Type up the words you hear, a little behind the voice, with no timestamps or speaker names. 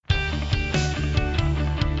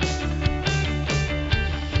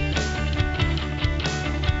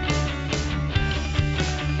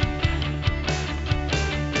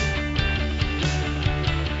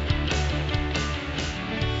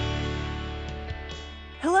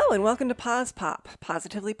and welcome to Pause Pop,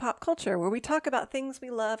 positively pop culture, where we talk about things we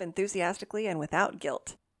love enthusiastically and without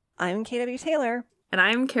guilt. I'm KW Taylor. And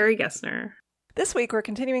I'm Carrie Gessner. This week, we're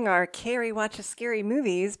continuing our Carrie Watches Scary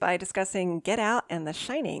Movies by discussing Get Out and The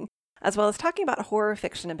Shining, as well as talking about horror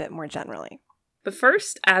fiction a bit more generally. But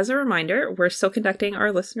first, as a reminder, we're still conducting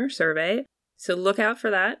our listener survey, so look out for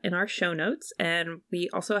that in our show notes, and we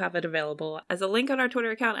also have it available as a link on our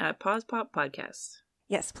Twitter account at Pause Pop Podcast.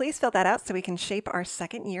 Yes, please fill that out so we can shape our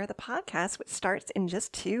second year of the podcast, which starts in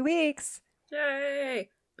just 2 weeks. Yay!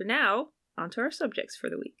 But now, on to our subjects for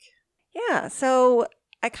the week. Yeah, so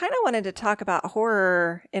I kind of wanted to talk about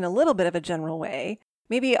horror in a little bit of a general way.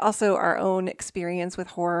 Maybe also our own experience with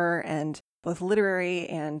horror and both literary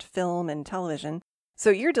and film and television. So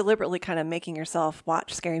you're deliberately kind of making yourself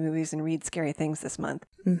watch scary movies and read scary things this month.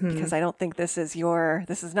 Mm-hmm. Because I don't think this is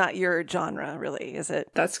not your genre, really, is it?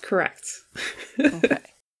 That's correct. Okay.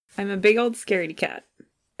 I'm a big old scaredy cat.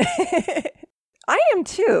 I am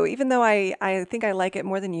too, even though I think I like it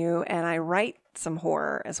more than you, and I write some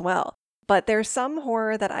horror as well. But there's some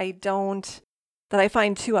horror that I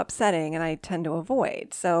find too upsetting and I tend to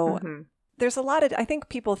avoid. So there's a lot of, I think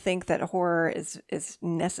people think that horror is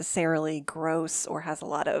necessarily gross or has a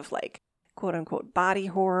lot of like quote unquote body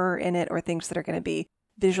horror in it or things that are going to be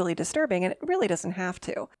visually disturbing, and it really doesn't have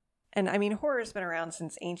to. And I mean, horror has been around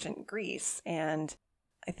since ancient Greece, and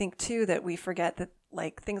I think too that we forget that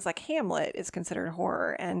like things like Hamlet is considered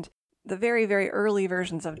horror, and the very, very early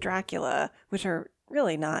versions of Dracula, which are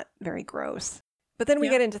really not very gross. But then we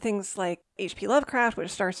get into things like H.P. Lovecraft,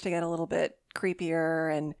 which starts to get a little bit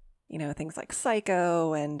creepier, and things like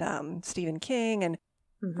Psycho and Stephen King, and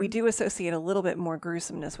we do associate a little bit more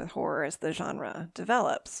gruesomeness with horror as the genre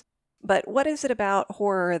develops. But what is it about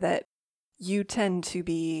horror that you tend to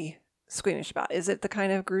be squeamish about? Is it the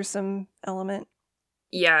kind of gruesome element?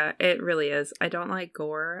 Yeah, it really is. I don't like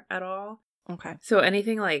gore at all. Okay. So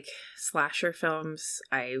anything like slasher films,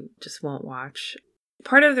 I just won't watch.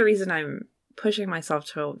 Part of the reason I'm pushing myself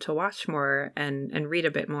to watch more and read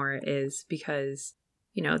a bit more is because,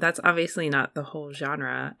 that's obviously not the whole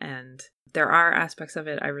genre. And there are aspects of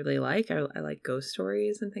it I really like. I like ghost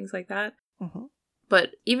stories and things like that. Mm-hmm.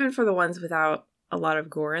 But even for the ones without a lot of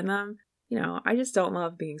gore in them, I just don't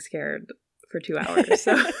love being scared for 2 hours.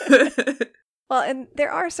 So. Well, and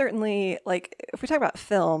there are certainly, like, if we talk about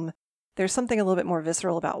film, there's something a little bit more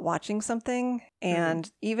visceral about watching something. And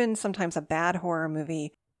even sometimes a bad horror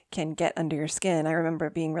movie can get under your skin. I remember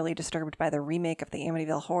being really disturbed by the remake of the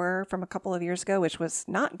Amityville Horror from a couple of years ago, which was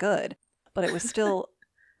not good, but it was still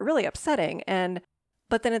really upsetting.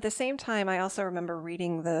 But then at the same time, I also remember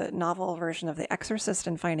reading the novel version of The Exorcist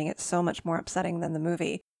and finding it so much more upsetting than the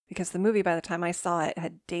movie, because the movie, by the time I saw it,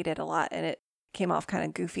 had dated a lot, and it came off kind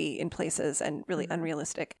of goofy in places and really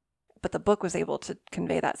unrealistic. But the book was able to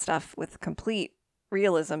convey that stuff with complete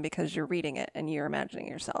realism because you're reading it and you're imagining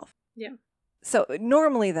yourself. Yeah. So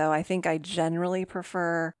normally, though, I think I generally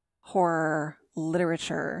prefer horror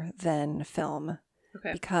literature than film.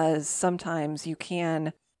 Okay. Because sometimes you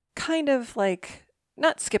can kind of like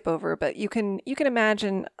not skip over, but you can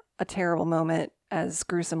imagine a terrible moment as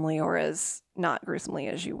gruesomely or as not gruesomely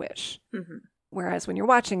as you wish. Mm-hmm. Whereas when you're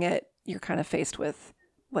watching it, you're kind of faced with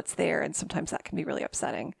what's there, and sometimes that can be really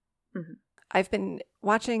upsetting. Mm-hmm. I've been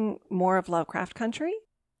watching more of Lovecraft Country,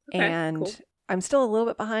 and cool. I'm still a little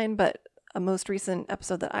bit behind, but a most recent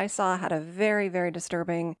episode that I saw had a very, very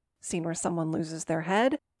disturbing scene where someone loses their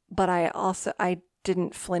head, but I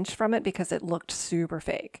didn't flinch from it because it looked super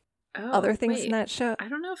fake. Oh, other things in that show. I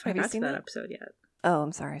don't know if I got to that episode yet. Oh,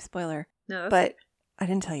 I'm sorry. Spoiler. No, but I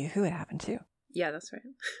didn't tell you who it happened to. Yeah, that's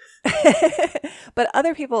right. But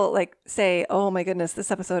other people say, oh my goodness, this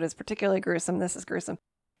episode is particularly gruesome. This is gruesome.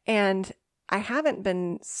 And I haven't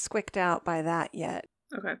been squicked out by that yet.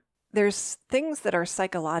 Okay. There's things that are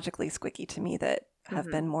psychologically squicky to me that have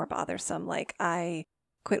been more bothersome. Like I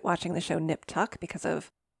quit watching the show Nip Tuck because of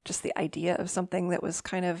just the idea of something that was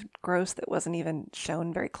kind of gross that wasn't even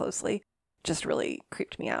shown very closely. Just really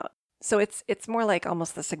creeped me out. So it's more like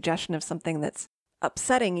almost the suggestion of something that's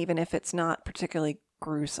upsetting, even if it's not particularly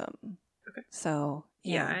gruesome. Okay. So,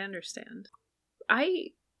 yeah, I understand.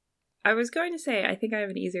 I was going to say, I think I have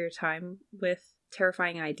an easier time with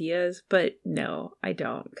terrifying ideas, but no, I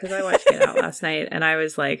don't. Because I watched Get Out last night, and I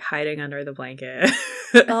was like hiding under the blanket.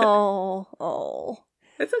 Oh.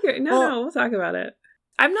 It's okay. No, we'll talk about it.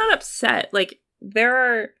 I'm not upset. Like, there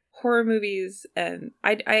are horror movies, and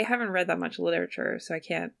I haven't read that much literature, so I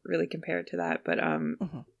can't really compare it to that, but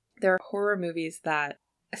there are horror movies that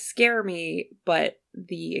scare me, but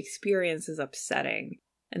the experience is upsetting.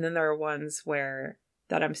 And then there are ones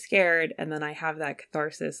that I'm scared, and then I have that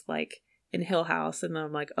catharsis, like in Hill House, and then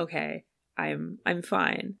I'm like, okay, I'm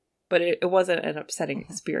fine. But it wasn't an upsetting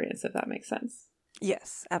experience, if that makes sense.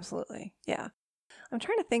 Yes, absolutely. Yeah. I'm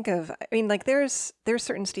trying to think of, I mean, like there's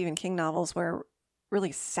certain Stephen King novels where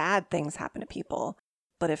really sad things happen to people,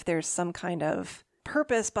 but if there's some kind of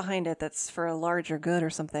purpose behind it that's for a larger good or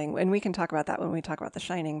something, and we can talk about that when we talk about The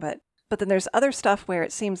Shining, but then there's other stuff where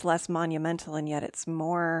it seems less monumental and yet it's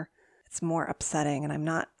more upsetting, and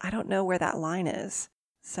I don't know where that line is.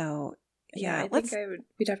 So yeah, I think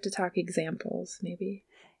we'd have to talk examples maybe.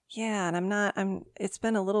 Yeah, and it's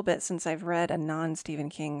been a little bit since I've read a non-Stephen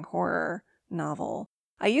King horror novel.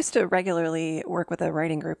 I used to regularly work with a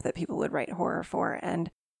writing group that people would write horror for,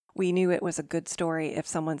 and we knew it was a good story if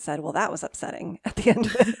someone said, well, that was upsetting at the end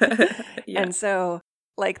of it. Yeah. And so,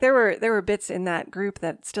 like, there were bits in that group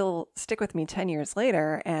that still stick with me 10 years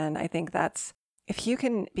later, and I think that's, if you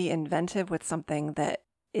can be inventive with something that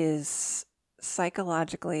is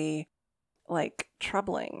psychologically, like,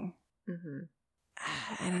 troubling,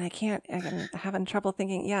 and I'm having trouble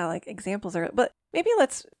thinking, like examples are, but maybe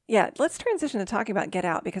let's transition to talking about Get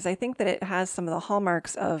Out, because I think that it has some of the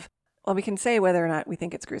hallmarks of, well, we can say whether or not we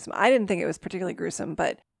think it's gruesome. I didn't think it was particularly gruesome,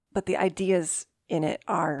 but the ideas in it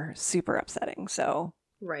are super upsetting. So.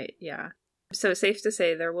 Right. Yeah. So safe to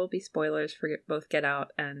say there will be spoilers for both Get Out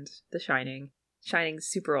and The Shining. Shining's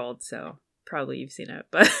super old, so probably you've seen it,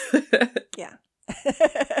 but yeah.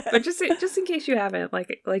 But just in case you haven't,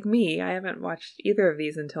 like me, I haven't watched either of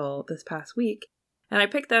these until this past week. And I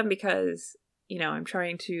picked them because, I'm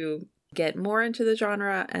trying to get more into the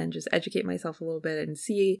genre and just educate myself a little bit and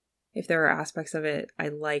see if there are aspects of it I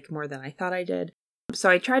like more than I thought I did. So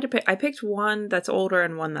I picked one that's older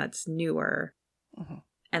and one that's newer. Mm-hmm.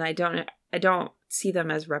 And I don't see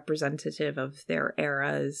them as representative of their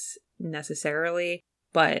eras necessarily,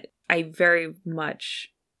 but I very much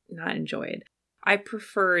not enjoyed. I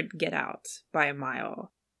preferred Get Out by a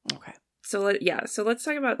mile. Okay. So let's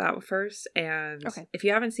talk about that first. And if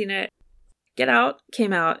you haven't seen it, Get Out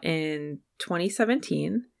came out in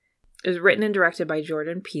 2017. It was written and directed by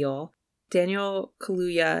Jordan Peele. Daniel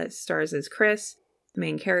Kaluuya stars as Chris, the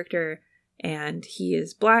main character, and he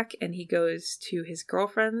is Black, and he goes to his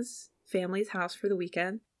girlfriend's family's house for the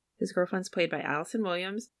weekend. His girlfriend's played by Allison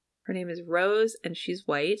Williams. Her name is Rose, and she's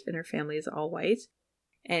white, and her family is all white.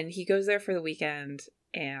 And he goes there for the weekend,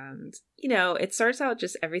 and, it starts out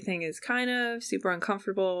just everything is kind of super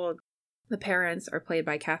uncomfortable. The parents are played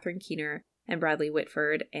by Catherine Keener and Bradley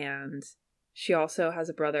Whitford, and she also has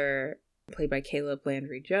a brother played by Caleb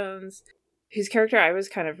Landry Jones, whose character I was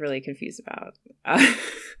kind of really confused about.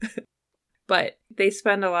 But they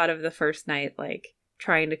spend a lot of the first night,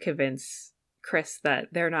 trying to convince Chris that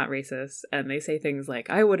they're not racist, and they say things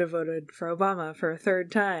like, I would have voted for Obama for a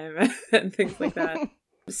third time, and things like that.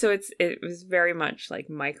 So it was very much like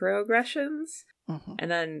microaggressions. Mm-hmm.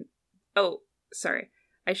 And then,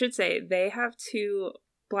 I should say they have two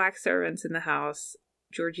Black servants in the house,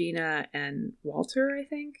 Georgina and Walter, I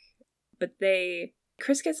think. But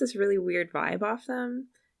Chris gets this really weird vibe off them,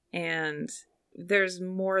 and there's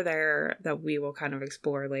more there that we will kind of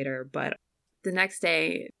explore later. But the next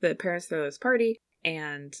day, the parents throw this party,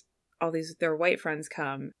 and all their white friends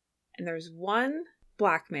come, and there's one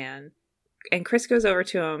Black man. And Chris goes over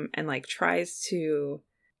to him and tries to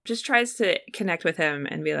connect with him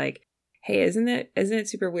and be like, hey, isn't it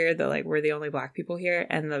super weird that we're the only Black people here?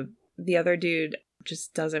 And the other dude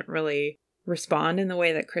just doesn't really respond in the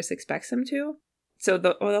way that Chris expects him to. So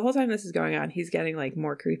the whole time this is going on, he's getting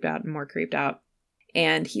more creeped out and more creeped out.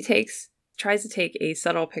 And he tries to take a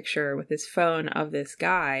subtle picture with his phone of this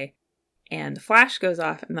guy, and the flash goes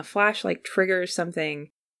off, and the flash triggers something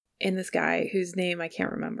in this guy whose name I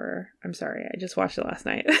can't remember. I'm sorry, I just watched it last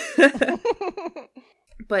night.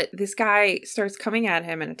 But this guy starts coming at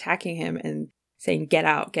him and attacking him and saying, get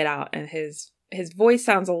out, and his voice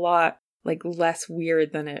sounds a lot less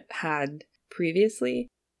weird than it had previously.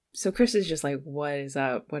 So Chris is just like, what is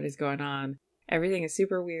up? What is going on? Everything is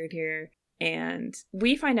super weird here. And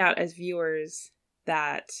we find out as viewers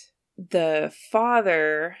that the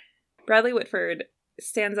father, Bradley Whitford,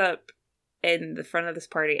 stands up in the front of this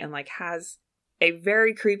party and has a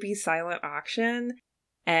very creepy silent auction,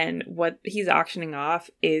 and what he's auctioning off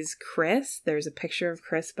is Chris. There's a picture of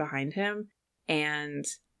Chris behind him, and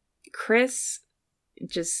Chris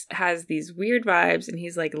just has these weird vibes, and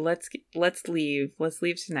he's like, let's leave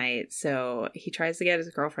tonight. So he tries to get his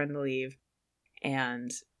girlfriend to leave, and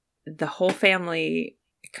the whole family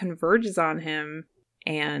converges on him,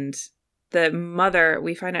 and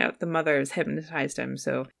we find out the mother has hypnotized him,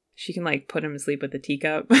 so she can put him to sleep with a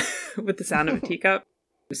teacup, with the sound of a teacup.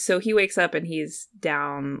 So he wakes up and he's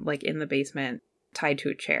down in the basement, tied to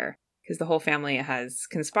a chair, because the whole family has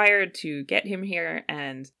conspired to get him here,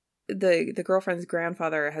 and the girlfriend's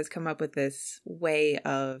grandfather has come up with this way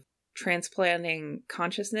of transplanting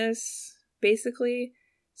consciousness, basically.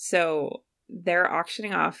 So they're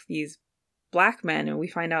auctioning off these black men, and we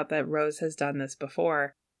find out that Rose has done this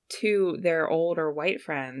before, to their older white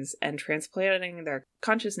friends and transplanting their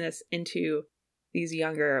consciousness into these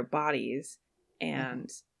younger bodies. And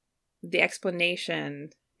the explanation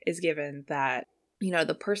is given that, you know,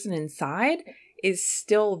 the person inside is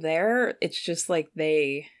still there. It's just like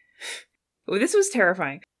well, this was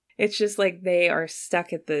terrifying. It's just like they are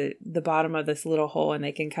stuck at the bottom of this little hole, and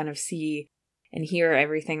they can kind of see and hear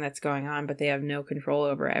everything that's going on, but they have no control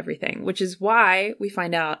over everything, which is why we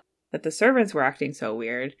find out that the servants were acting so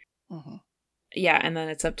weird. Yeah, and then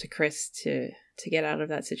it's up to Chris to get out of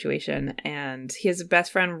that situation. And he has a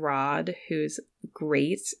best friend, Rod, who's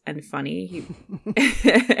great and funny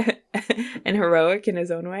and heroic in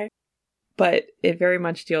his own way. But it very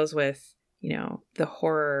much deals with, you know, the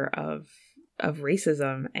horror of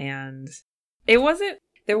racism. And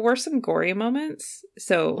there were some gory moments.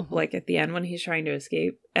 So like at the end when he's trying to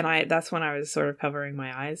escape, and that's when I was sort of covering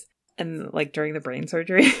my eyes, and like during the brain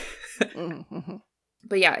surgery.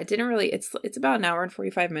 But yeah, it didn't really, it's about an hour and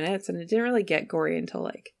 45 minutes, and it didn't really get gory until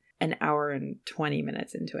like an hour and 20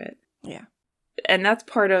 minutes into it. Yeah. And that's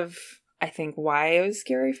part of, I think, why it was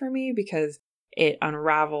scary for me, because it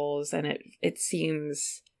unravels and it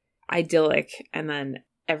seems idyllic, and then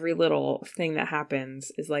every little thing that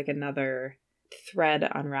happens is like another thread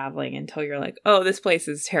unraveling until you're like, oh, this place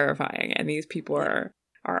is terrifying, and these people are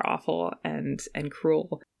awful and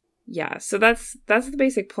cruel. Yeah, so that's the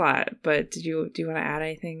basic plot. But do you want to add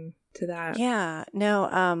anything to that? Yeah, no.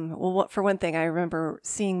 Well, for one thing, I remember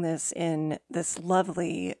seeing this in this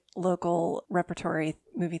lovely local repertory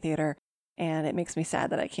movie theater, and it makes me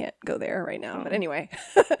sad that I can't go there right now. But anyway,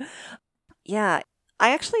 yeah,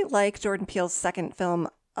 I actually like Jordan Peele's second film,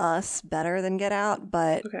 Us, better than Get Out.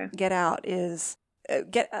 But Get Out is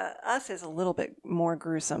Us is a little bit more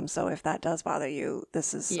gruesome. So if that does bother you,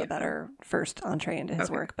 this is a better first entree into his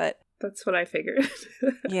work. But that's what I figured.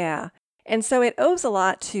 Yeah. And so it owes a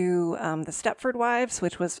lot to The Stepford Wives,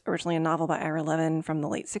 which was originally a novel by Ira Levin from the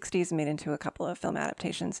late 60s, made into a couple of film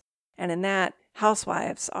adaptations. And in that,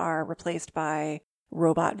 housewives are replaced by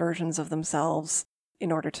robot versions of themselves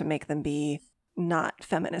in order to make them be not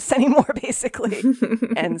feminists anymore, basically.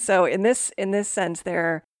 And so in this sense,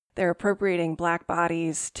 they're appropriating black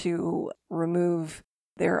bodies to remove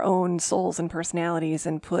their own souls and personalities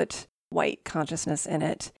and put white consciousness in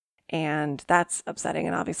it. And that's upsetting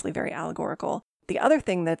and obviously very allegorical. The other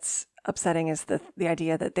thing that's upsetting is the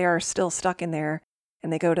idea that they are still stuck in there,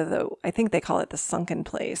 and they go to I think they call it the sunken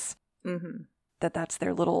place. That's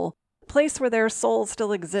their little place where their soul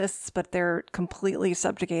still exists, but they're completely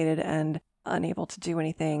subjugated and unable to do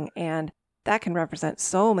anything. And that can represent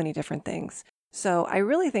so many different things. So I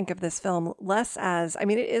really think of this film less as, I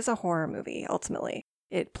mean, it is a horror movie, ultimately.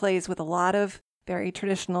 It plays with a lot of very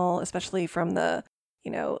traditional, especially from the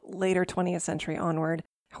later 20th century onward,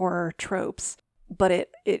 horror tropes. But it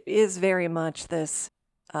is very much this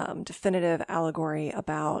definitive allegory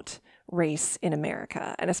about race in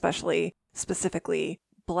America, and specifically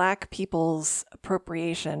Black people's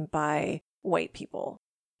appropriation by white people.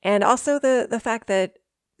 And also the fact that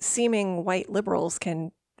seeming white liberals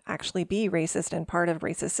can actually be racist and part of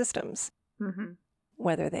racist systems,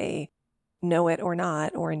 whether they know it or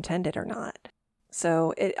not, or intend it or not.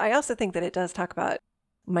 So I also think that it does talk about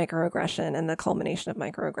microaggression and the culmination of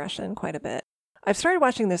microaggression quite a bit. I've started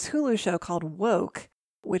watching this Hulu show called Woke,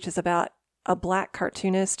 which is about a Black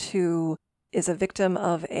cartoonist who is a victim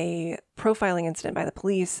of a profiling incident by the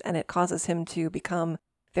police, and it causes him to become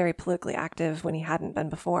very politically active when he hadn't been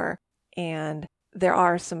before. And there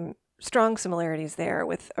are some strong similarities there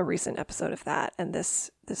with a recent episode of that and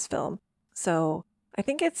this film. So I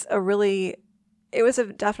think it was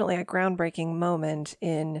definitely a groundbreaking moment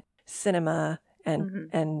in cinema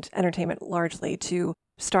and entertainment largely, to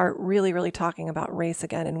start really, really talking about race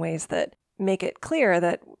again in ways that make it clear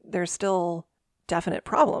that there's still definite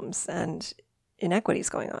problems and inequities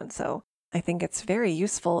going on. So I think it's very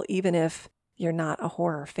useful, even if you're not a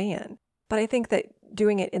horror fan. But I think that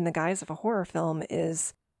doing it in the guise of a horror film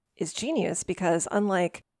is genius, because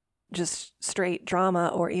unlike just straight drama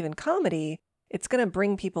or even comedy, it's going to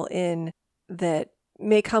bring people in that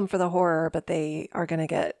may come for the horror, but they are going to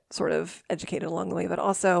get sort of educated along the way. But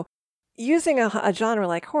also, using a genre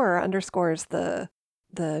like horror underscores the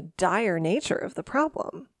dire nature of the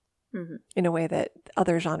problem in a way that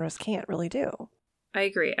other genres can't really do. I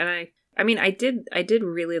agree. And I mean, I did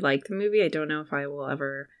really like the movie. I don't know if I will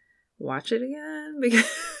ever watch it again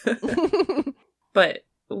because but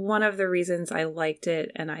one of the reasons I liked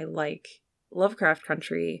it and I like Lovecraft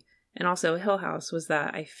Country and also Hill House was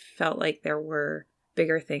that I felt like there were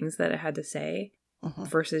bigger things that it had to say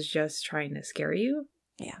versus just trying to scare you.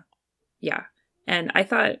 Yeah. Yeah. And I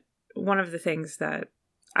thought one of the things that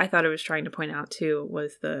I thought it was trying to point out too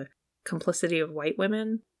was the complicity of white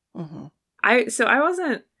women. I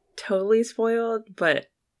wasn't totally spoiled, but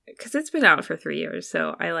because it's been out for 3 years,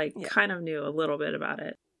 so I kind of knew a little bit about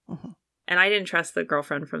it. And I didn't trust the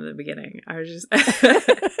girlfriend from the beginning. I was just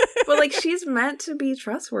but like she's meant to be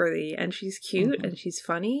trustworthy and she's cute and she's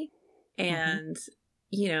funny and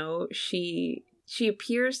you know, she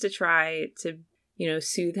appears to try to, you know,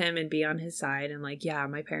 soothe him and be on his side and like, yeah,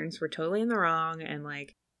 my parents were totally in the wrong and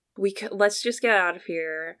like let's just get out of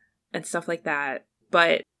here and stuff like that.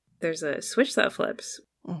 But there's a switch that flips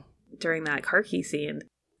during that car key scene.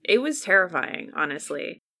 It was terrifying,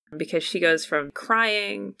 honestly, because she goes from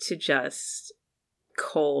crying to just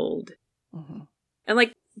cold. And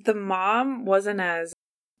like the mom wasn't as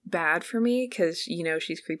bad for me because, you know,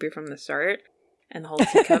 she's creepy from the start and the whole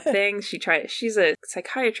teacup thing. She's a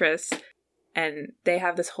psychiatrist and they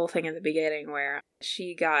have this whole thing in the beginning where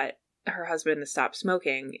she got her husband to stop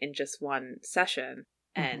smoking in just one session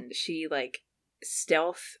and she like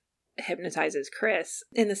stealth hypnotizes Chris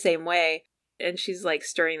in the same way. And she's like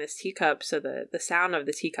stirring this teacup. So the sound of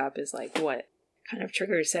the teacup is like what kind of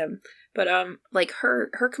triggers him. But like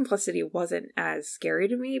her complicity wasn't as scary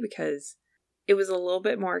to me because it was a little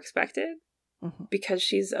bit more expected because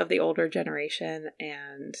she's of the older generation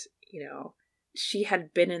and, you know, she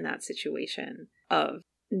had been in that situation of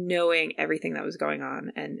knowing everything that was going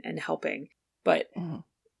on and helping. But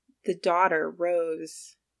the daughter,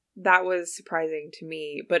 Rose, that was surprising to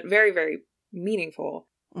me, but very, very meaningful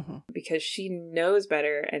because she knows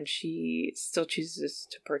better and she still chooses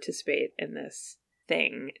to participate in this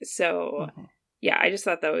thing. So yeah, I just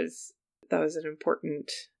thought that was an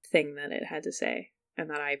important thing that it had to say and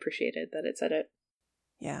that I appreciated that it said it.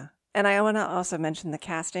 Yeah. And I want to also mention the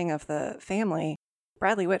casting of the family.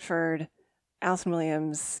 Bradley Whitford, Allison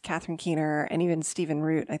Williams, Catherine Keener, and even Stephen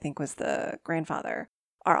Root, I think was the grandfather,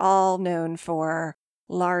 are all known for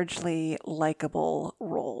largely likable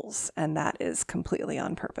roles. And that is completely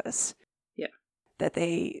on purpose. Yeah. That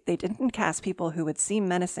they didn't cast people who would seem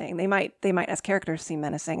menacing. They might as characters seem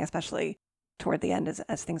menacing, especially toward the end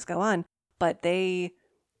as things go on. But they,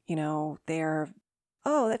 you know, they're,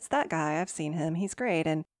 oh, that's that guy. I've seen him. He's great.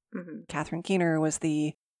 And Catherine Keener was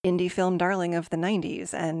the indie film darling of the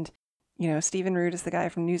 90s. And, you know, Stephen Root is the guy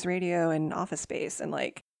from News Radio and Office Space. And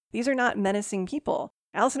like, these are not menacing people.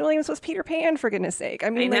 Allison Williams was Peter Pan, for goodness sake. I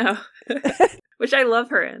mean, I know. Which I love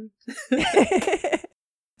her in.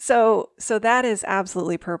 So that is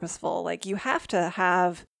absolutely purposeful. Like, you have to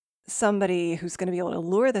have somebody who's going to be able to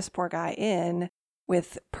lure this poor guy in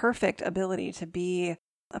with perfect ability to be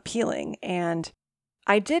appealing. And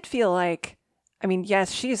I did feel like, I mean,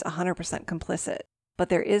 yes, she's 100% complicit, but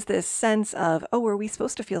there is this sense of, oh, were we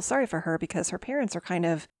supposed to feel sorry for her because her parents are kind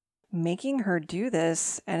of making her do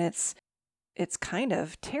this and it's kind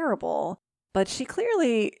of terrible, but she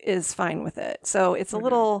clearly is fine with it. So it's a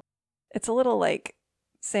little like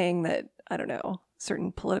saying that, I don't know,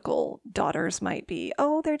 certain political daughters might be,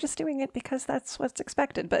 oh, they're just doing it because that's what's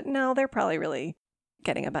expected. But no, they're probably really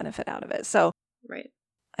getting a benefit out of it. So right.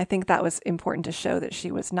 I think that was important to show that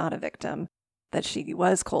she was not a victim, that she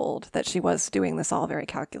was cold, that she was doing this all very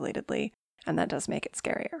calculatedly. And that does make it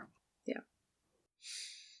scarier. Yeah.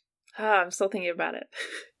 I'm still thinking about it.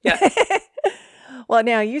 Yeah. Well,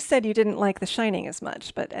 now you said you didn't like The Shining as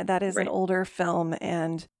much, but that is right. an older film.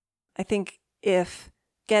 And I think if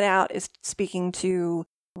Get Out is speaking to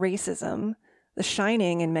racism, The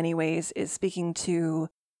Shining in many ways is speaking to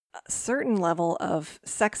a certain level of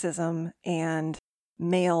sexism and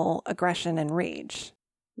male aggression and rage.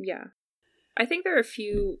 Yeah. I think there are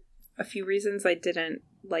a few reasons I didn't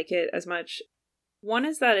like it as much. One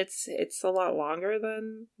is that it's a lot longer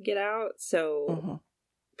than Get Out, so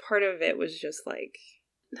part of it was just like,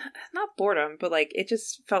 not boredom, but like it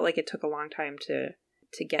just felt like it took a long time to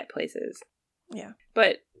get places. Yeah.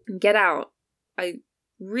 But Get Out, I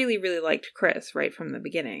really, really liked Chris right from the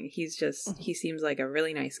beginning. He's just, he seems like a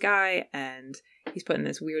really nice guy and he's put in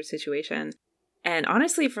this weird situation. And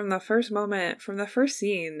honestly, from the first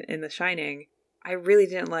scene in The Shining, I really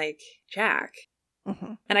didn't like Jack.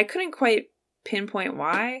 And I couldn't quite pinpoint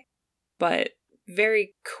why, but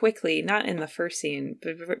very quickly, not in the first scene,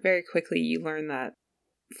 but very quickly you learn that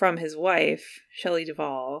from his wife, Shelley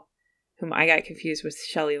Duvall, whom I got confused with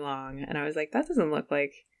Shelley Long, and I was like, that doesn't look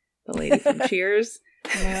like the lady from Cheers.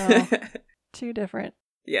 No, too different.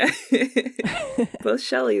 Yeah. Both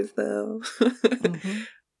Shelleys, though. Mm-hmm.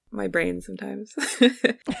 My brain sometimes.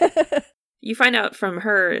 You find out from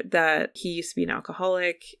her that he used to be an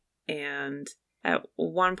alcoholic, and at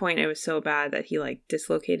one point it was so bad that he like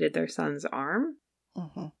dislocated their son's arm.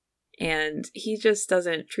 Mm-hmm. And he just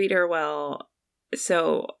doesn't treat her well.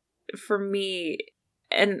 So for me,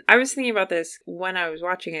 and I was thinking about this when I was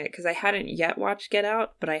watching it, because I hadn't yet watched Get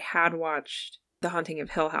Out, but I had watched The Haunting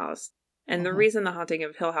of Hill House. And the reason The Haunting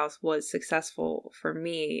of Hill House was successful for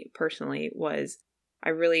me personally was I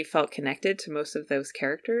really felt connected to most of those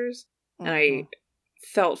characters. And I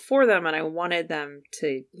felt for them, and I wanted them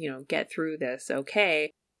to, get through this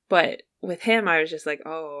okay. But with him, I was just like,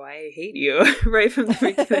 oh, I hate you right from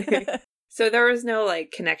the beginning. So there was no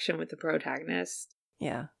like connection with the protagonist.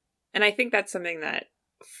 Yeah. And I think that's something that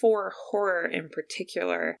for horror in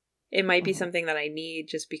particular, it might be something that I need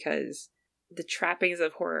just because the trappings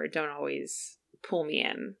of horror don't always pull me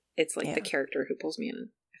in. It's like the character who pulls me in,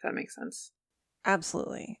 if that makes sense.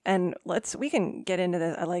 Absolutely. And we can get into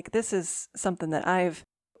this. This is something that I've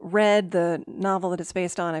read the novel that it's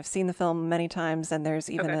based on. I've seen the film many times, and there's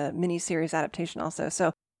even a miniseries adaptation also.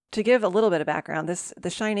 So to give a little bit of background, The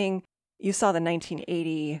Shining, you saw the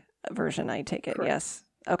 1980 version, I take it. Correct. Yes.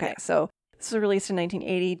 Okay. Yeah. So this was released in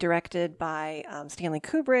 1980, directed by Stanley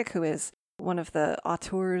Kubrick, who is one of the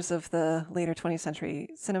auteurs of the later 20th century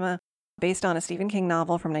cinema, based on a Stephen King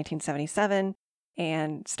novel from 1977,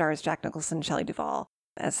 and stars Jack Nicholson and Shelley Duvall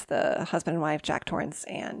as the husband and wife, Jack Torrance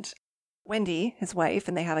and Wendy, his wife,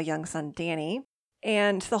 and they have a young son, Danny.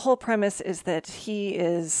 And the whole premise is that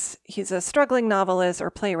he's a struggling novelist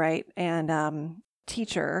or playwright and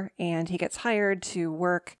teacher, and he gets hired to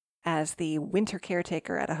work as the winter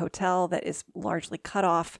caretaker at a hotel that is largely cut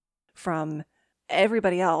off from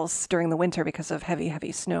everybody else during the winter because of heavy,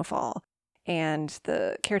 heavy snowfall. And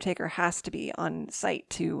the caretaker has to be on site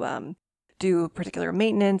to do particular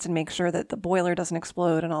maintenance and make sure that the boiler doesn't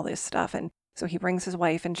explode and all this stuff. And so he brings his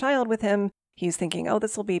wife and child with him. He's thinking, oh,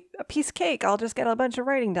 this will be a piece of cake. I'll just get a bunch of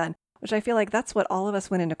writing done, which I feel like that's what all of us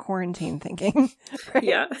went into quarantine thinking. Right?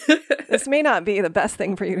 Yeah. This may not be the best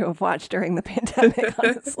thing for you to have watched during the pandemic,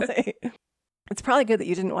 honestly. It's probably good that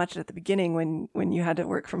you didn't watch it at the beginning when you had to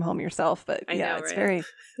work from home yourself. But I know, it's right?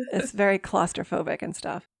 it's very claustrophobic and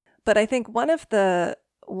stuff. But I think one of the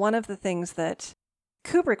things that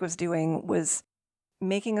Kubrick was doing was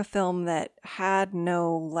making a film that had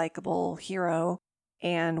no likable hero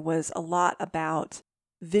and was a lot about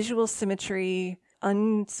visual symmetry,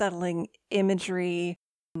 unsettling imagery,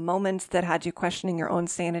 moments that had you questioning your own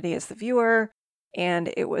sanity as the viewer.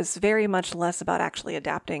 And it was very much less about actually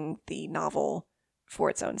adapting the novel for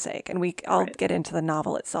its own sake. And I'll get into the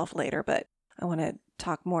novel itself later, but I want to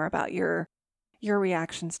talk more about your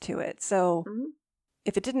reactions to it. So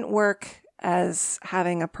if it didn't work as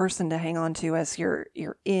having a person to hang on to as you're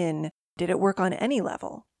in, did it work on any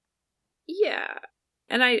level? Yeah.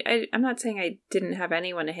 And I'm not saying I didn't have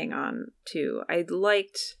anyone to hang on to. I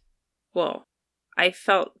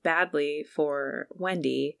felt badly for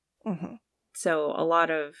Wendy. Mm-hmm. So a lot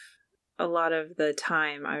of the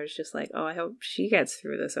time I was just like, oh, I hope she gets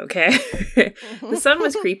through this okay. The son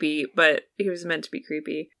was creepy, but he was meant to be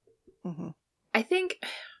creepy. Mm-hmm.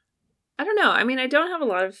 I don't know. I mean, I don't have a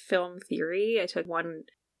lot of film theory. I took one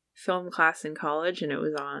film class in college, and it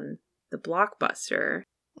was on the Blockbuster.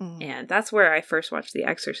 Mm. And that's where I first watched The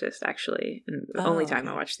Exorcist, actually. And the only time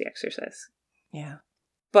I watched The Exorcist. Yeah.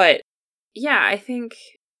 But, yeah, I think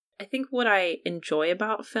what I enjoy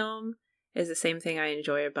about film is the same thing I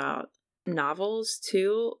enjoy about novels,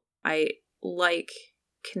 too. I like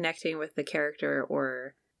connecting with the character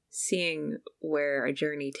or seeing where a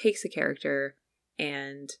journey takes a character.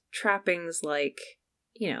 And trappings like,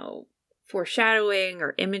 foreshadowing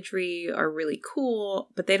or imagery are really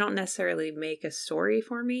cool, but they don't necessarily make a story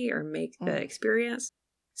for me or make the experience.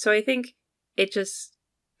 So I think it just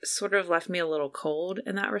sort of left me a little cold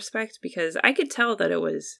in that respect, because I could tell that it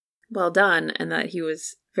was well done and that he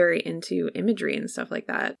was very into imagery and stuff like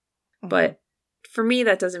that. Mm-hmm. But for me,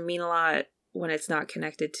 that doesn't mean a lot when it's not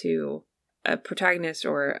connected to a protagonist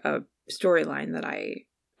or a storyline that I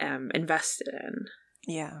am invested in.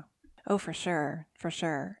 Yeah. Oh, for sure. For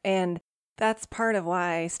sure. And that's part of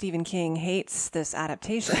why Stephen King hates this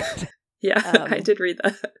adaptation. Yeah, I did read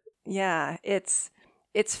that. Yeah, it's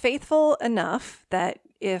faithful enough that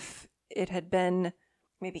if it had been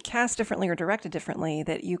maybe cast differently or directed differently,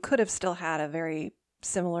 that you could have still had a very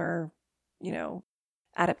similar,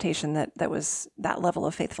 adaptation that was that level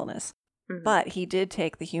of faithfulness. Mm-hmm. But he did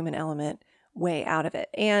take the human element way out of it.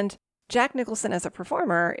 And Jack Nicholson as a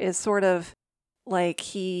performer is sort of like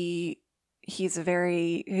he he's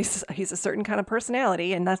a certain kind of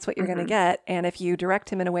personality, and that's what you're going to get. And if you direct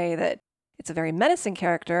him in a way that it's a very menacing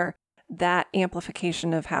character, that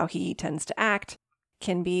amplification of how he tends to act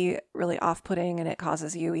can be really off-putting, and it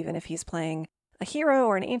causes you, even if he's playing a hero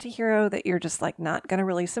or an anti-hero, that you're just like not going to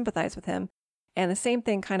really sympathize with him. And the same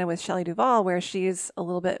thing kind of with Shelley Duvall, where she's a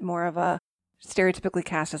little bit more of a stereotypically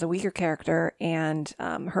cast as a weaker character, and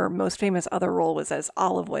her most famous other role was as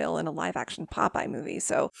Olive Oyl in a live-action Popeye movie.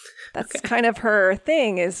 So that's kind of her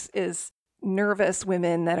thing, is nervous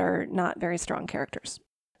women that are not very strong characters.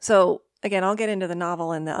 So again, I'll get into the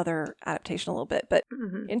novel and the other adaptation a little bit, but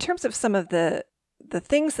in terms of some of the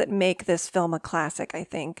things that make this film a classic, I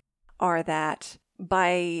think, are that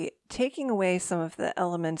by taking away some of the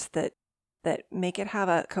elements that make it have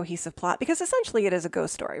a cohesive plot, because essentially it is a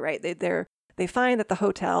ghost story, right? They find that the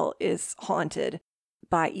hotel is haunted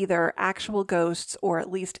by either actual ghosts or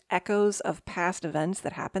at least echoes of past events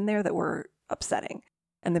that happened there that were upsetting.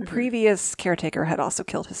 And the previous caretaker had also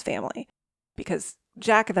killed his family, because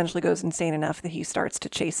Jack eventually goes insane enough that he starts to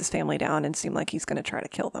chase his family down and seem like he's going to try to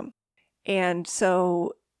kill them. And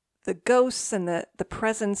so the ghosts and the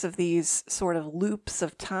presence of these sort of loops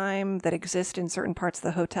of time that exist in certain parts of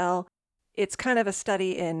the hotel, it's kind of a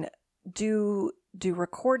study in do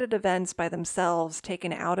recorded events by themselves,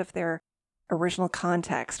 taken out of their original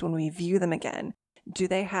context when we view them again, do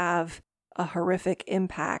they have a horrific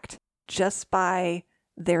impact just by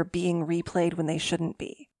their being replayed when they shouldn't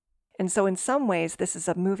be? And so in some ways, this is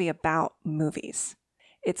a movie about movies.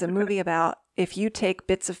 It's a movie about, if you take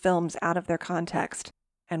bits of films out of their context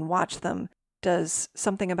and watch them, does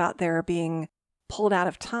something about their being pulled out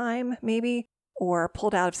of time, maybe, or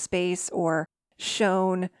pulled out of space, or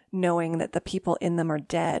shown knowing that the people in them are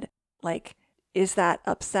dead, like, is that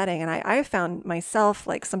upsetting? And I found myself,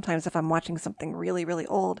 like, sometimes if I'm watching something really, really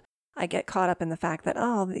old, I get caught up in the fact that,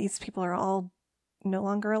 oh, these people are all no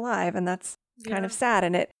longer alive, and that's kind of sad,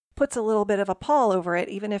 and it puts a little bit of a pall over it,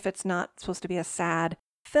 even if it's not supposed to be a sad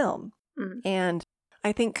film. And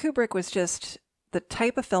I think Kubrick was just the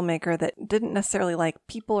type of filmmaker that didn't necessarily like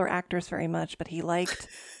people or actors very much, but he liked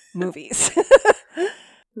movies.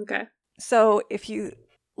 Okay. So if you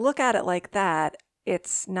look at it like that,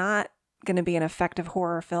 it's not going to be an effective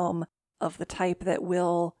horror film of the type that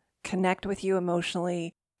will connect with you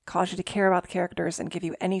emotionally, cause you to care about the characters, and give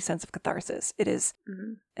you any sense of catharsis. It is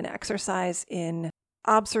an exercise in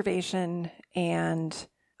observation and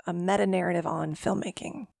a meta-narrative on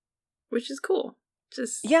filmmaking. Which is cool.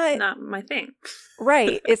 Just not my thing.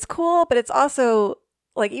 Right. It's cool, but it's also,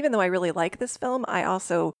 like, even though I really like this film, I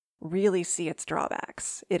also really see its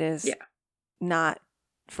drawbacks. It is not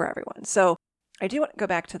for everyone. So I do want to go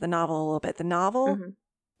back to the novel a little bit. The novel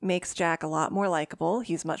makes Jack a lot more likable.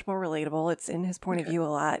 He's much more relatable. It's in his point of view a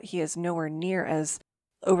lot. He is nowhere near as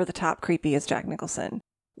over-the-top creepy as Jack Nicholson,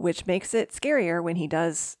 which makes it scarier when he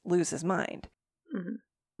does lose his mind.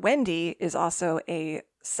 Wendy is also a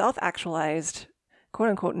self-actualized,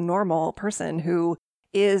 quote-unquote, normal person who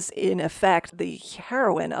is, in effect, the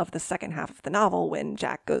heroine of the second half of the novel when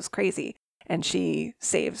Jack goes crazy and she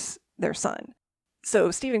saves their son.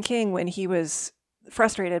 So Stephen King, when he was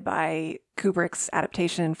frustrated by Kubrick's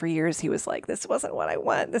adaptation for years, he was like, this wasn't what I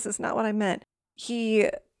want. This is not what I meant. He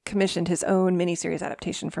commissioned his own miniseries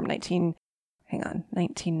adaptation from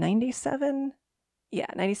 1997? Yeah,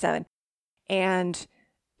 97. And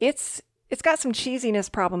it's got some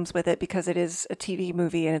cheesiness problems with it because it is a TV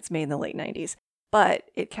movie and it's made in the late 90s. But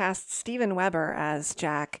it casts Steven Weber as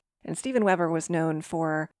Jack. And Steven Weber was known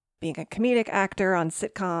for being a comedic actor on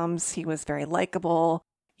sitcoms. He was very likable.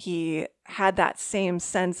 He had that same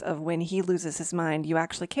sense of when he loses his mind, you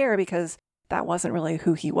actually care, because that wasn't really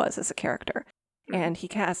who he was as a character. And he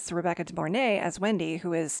casts Rebecca De Mornay as Wendy,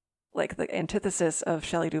 who is like the antithesis of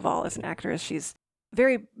Shelley Duvall as an actress. She's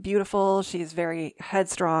very beautiful. She's very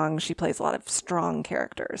headstrong. She plays a lot of strong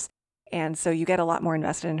characters. And so you get a lot more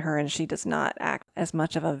invested in her, and she does not act as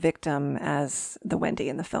much of a victim as the Wendy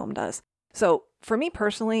in the film does. So for me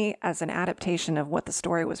personally, as an adaptation of what the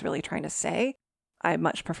story was really trying to say, I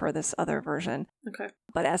much prefer this other version. Okay.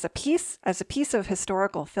 But as a piece of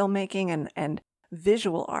historical filmmaking and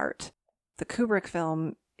visual art, the Kubrick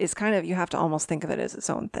film is kind of, you have to almost think of it as its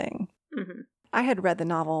own thing. I had read the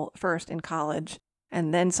novel first in college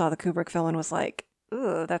and then saw the Kubrick film and was like,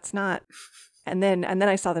 ugh, that's not. And then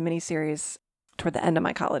I saw the miniseries toward the end of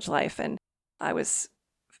my college life, and I was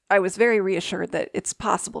very reassured that it's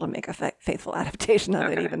possible to make a faithful adaptation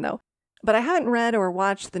of it, even though. But I haven't read or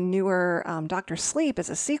watched the newer Dr. Sleep as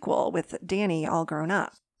a sequel with Danny all grown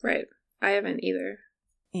up. Right. I haven't either.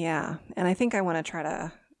 Yeah, and I think I want to try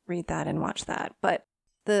to read that and watch that. But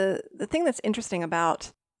the thing that's interesting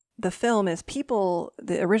about the film is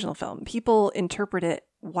the original film, people interpret it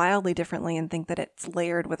wildly differently and think that it's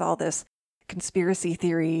layered with all this conspiracy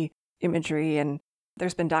theory imagery, and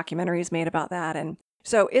there's been documentaries made about that. And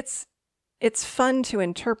so it's fun to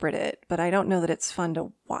interpret it, but I don't know that it's fun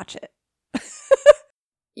to watch it.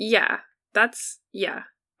 Yeah,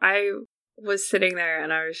 I was sitting there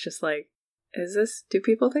and I was just like, do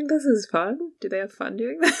people think this is fun? Do they have fun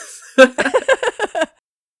doing this?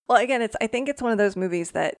 Well, again, I think it's one of those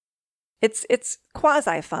movies that it's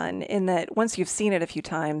quasi fun in that once you've seen it a few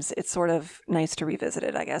times, it's sort of nice to revisit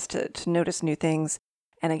it, I guess, to notice new things.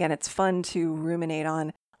 And again, it's fun to ruminate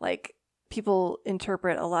on, like, people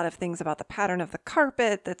interpret a lot of things about the pattern of the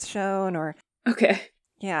carpet that's shown, or okay.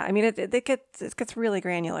 Yeah, I mean, it gets really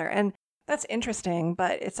granular, and that's interesting,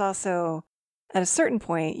 but it's also, at a certain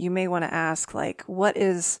point, you may want to ask, like, what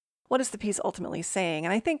is the piece ultimately saying?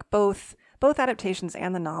 And I think both adaptations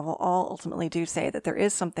and the novel all ultimately do say that there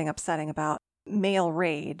is something upsetting about male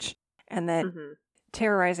rage, and that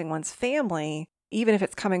terrorizing one's family, even if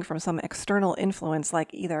it's coming from some external influence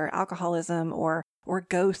like either alcoholism or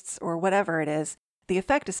ghosts or whatever it is, the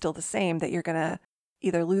effect is still the same, that you're going to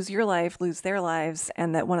either lose your life, lose their lives,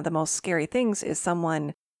 and that one of the most scary things is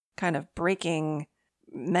someone kind of breaking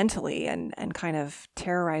mentally and kind of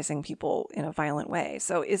terrorizing people in a violent way.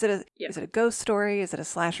 So is it a ghost story? Is it a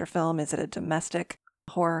slasher film? Is it a domestic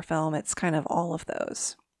horror film? It's kind of all of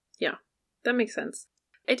those. Yeah, that makes sense.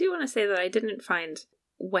 I do want to say that I didn't find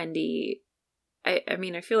Wendy, I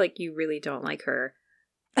mean, I feel like you really don't like her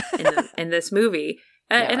in this movie.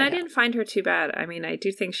 And I didn't find her too bad. I mean, I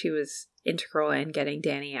do think she was integral in getting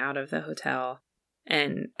Danny out of the hotel.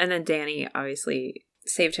 And then Danny obviously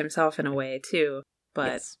saved himself in a way too.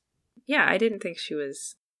 But yeah, I didn't think she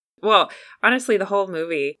was... Well, honestly, the whole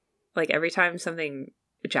movie, like every time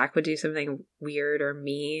Jack would do something weird or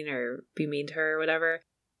mean or be mean to her or whatever,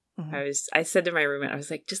 I said to my roommate, I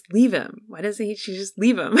was like, just leave him. Why doesn't she just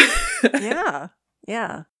leave him? Yeah.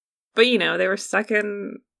 But, they were stuck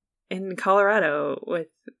in Colorado with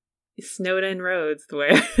snowed-in roads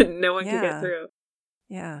where no one could get through.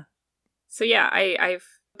 Yeah. So yeah, I've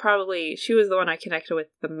probably... She was the one I connected with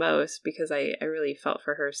the most because I really felt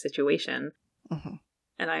for her situation. Mm-hmm.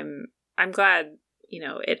 And I'm glad,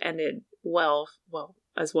 it ended well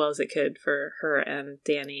as it could for her and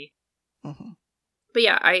Danny. Mm-hmm. But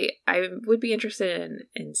yeah, I would be interested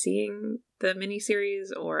in seeing the miniseries,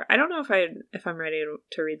 or I don't know if I'm ready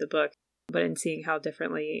to read the book, but in seeing how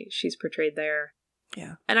differently she's portrayed there.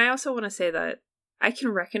 Yeah. And I also want to say that I can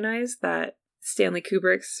recognize that Stanley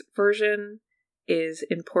Kubrick's version is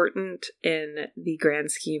important in the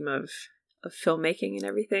grand scheme of filmmaking and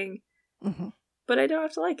everything. Mm-hmm. But I don't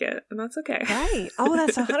have to like it, and that's okay. Right. Oh,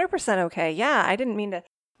 that's 100% okay. Yeah, I didn't mean to...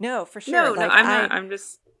 No, for sure. No, I'm not. I'm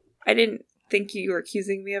just... I didn't think you were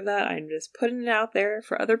accusing me of that. I'm just putting it out there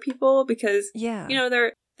for other people because,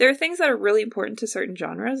 there are things that are really important to certain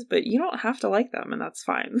genres, but you don't have to like them, and that's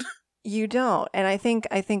fine. You don't. And I think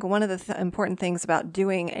one of the important things about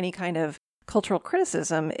doing any kind of cultural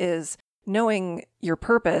criticism is knowing your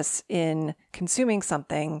purpose in consuming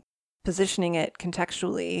something, positioning it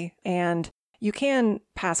contextually, and you can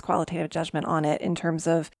pass qualitative judgment on it in terms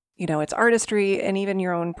of, its artistry and even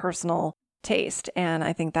your own personal taste. And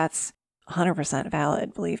I think that's 100%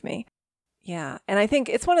 valid, believe me. Yeah. And I think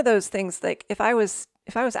it's one of those things, like if I was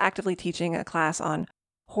actively teaching a class on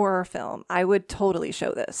horror film, I would totally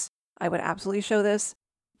show this. I would absolutely show this,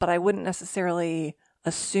 but I wouldn't necessarily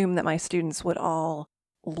assume that my students would all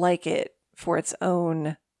like it for its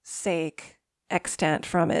own sake, extant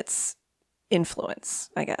from its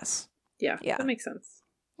influence, I guess. Yeah. That makes sense.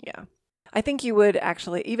 Yeah. I think you would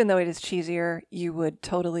actually, even though it is cheesier, you would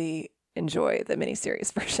totally enjoy the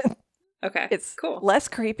miniseries version. Okay. It's cool. Less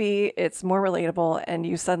creepy, it's more relatable, and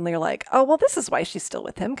you suddenly are like, oh, well, this is why she's still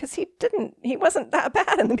with him, because he wasn't that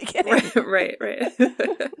bad in the beginning. Right.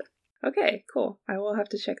 Okay, cool. I will have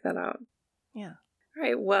to check that out. Yeah. All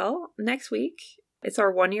right, well, next week, it's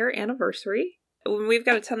our 1-year anniversary. We've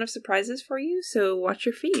got a ton of surprises for you, so watch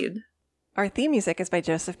your feed. Our theme music is by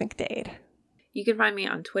Joseph McDade. You can find me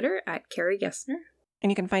on Twitter at Carrie Gessner. And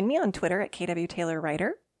you can find me on Twitter at KW Taylor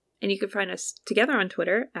Writer. And you can find us together on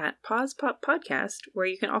Twitter at Pause Pop Podcast, where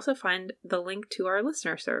you can also find the link to our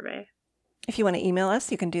listener survey. If you want to email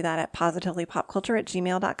us, you can do that at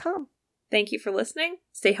positivelypopculture@gmail.com. Thank you for listening.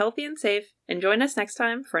 Stay healthy and safe, and join us next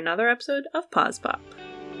time for another episode of Pause Pop.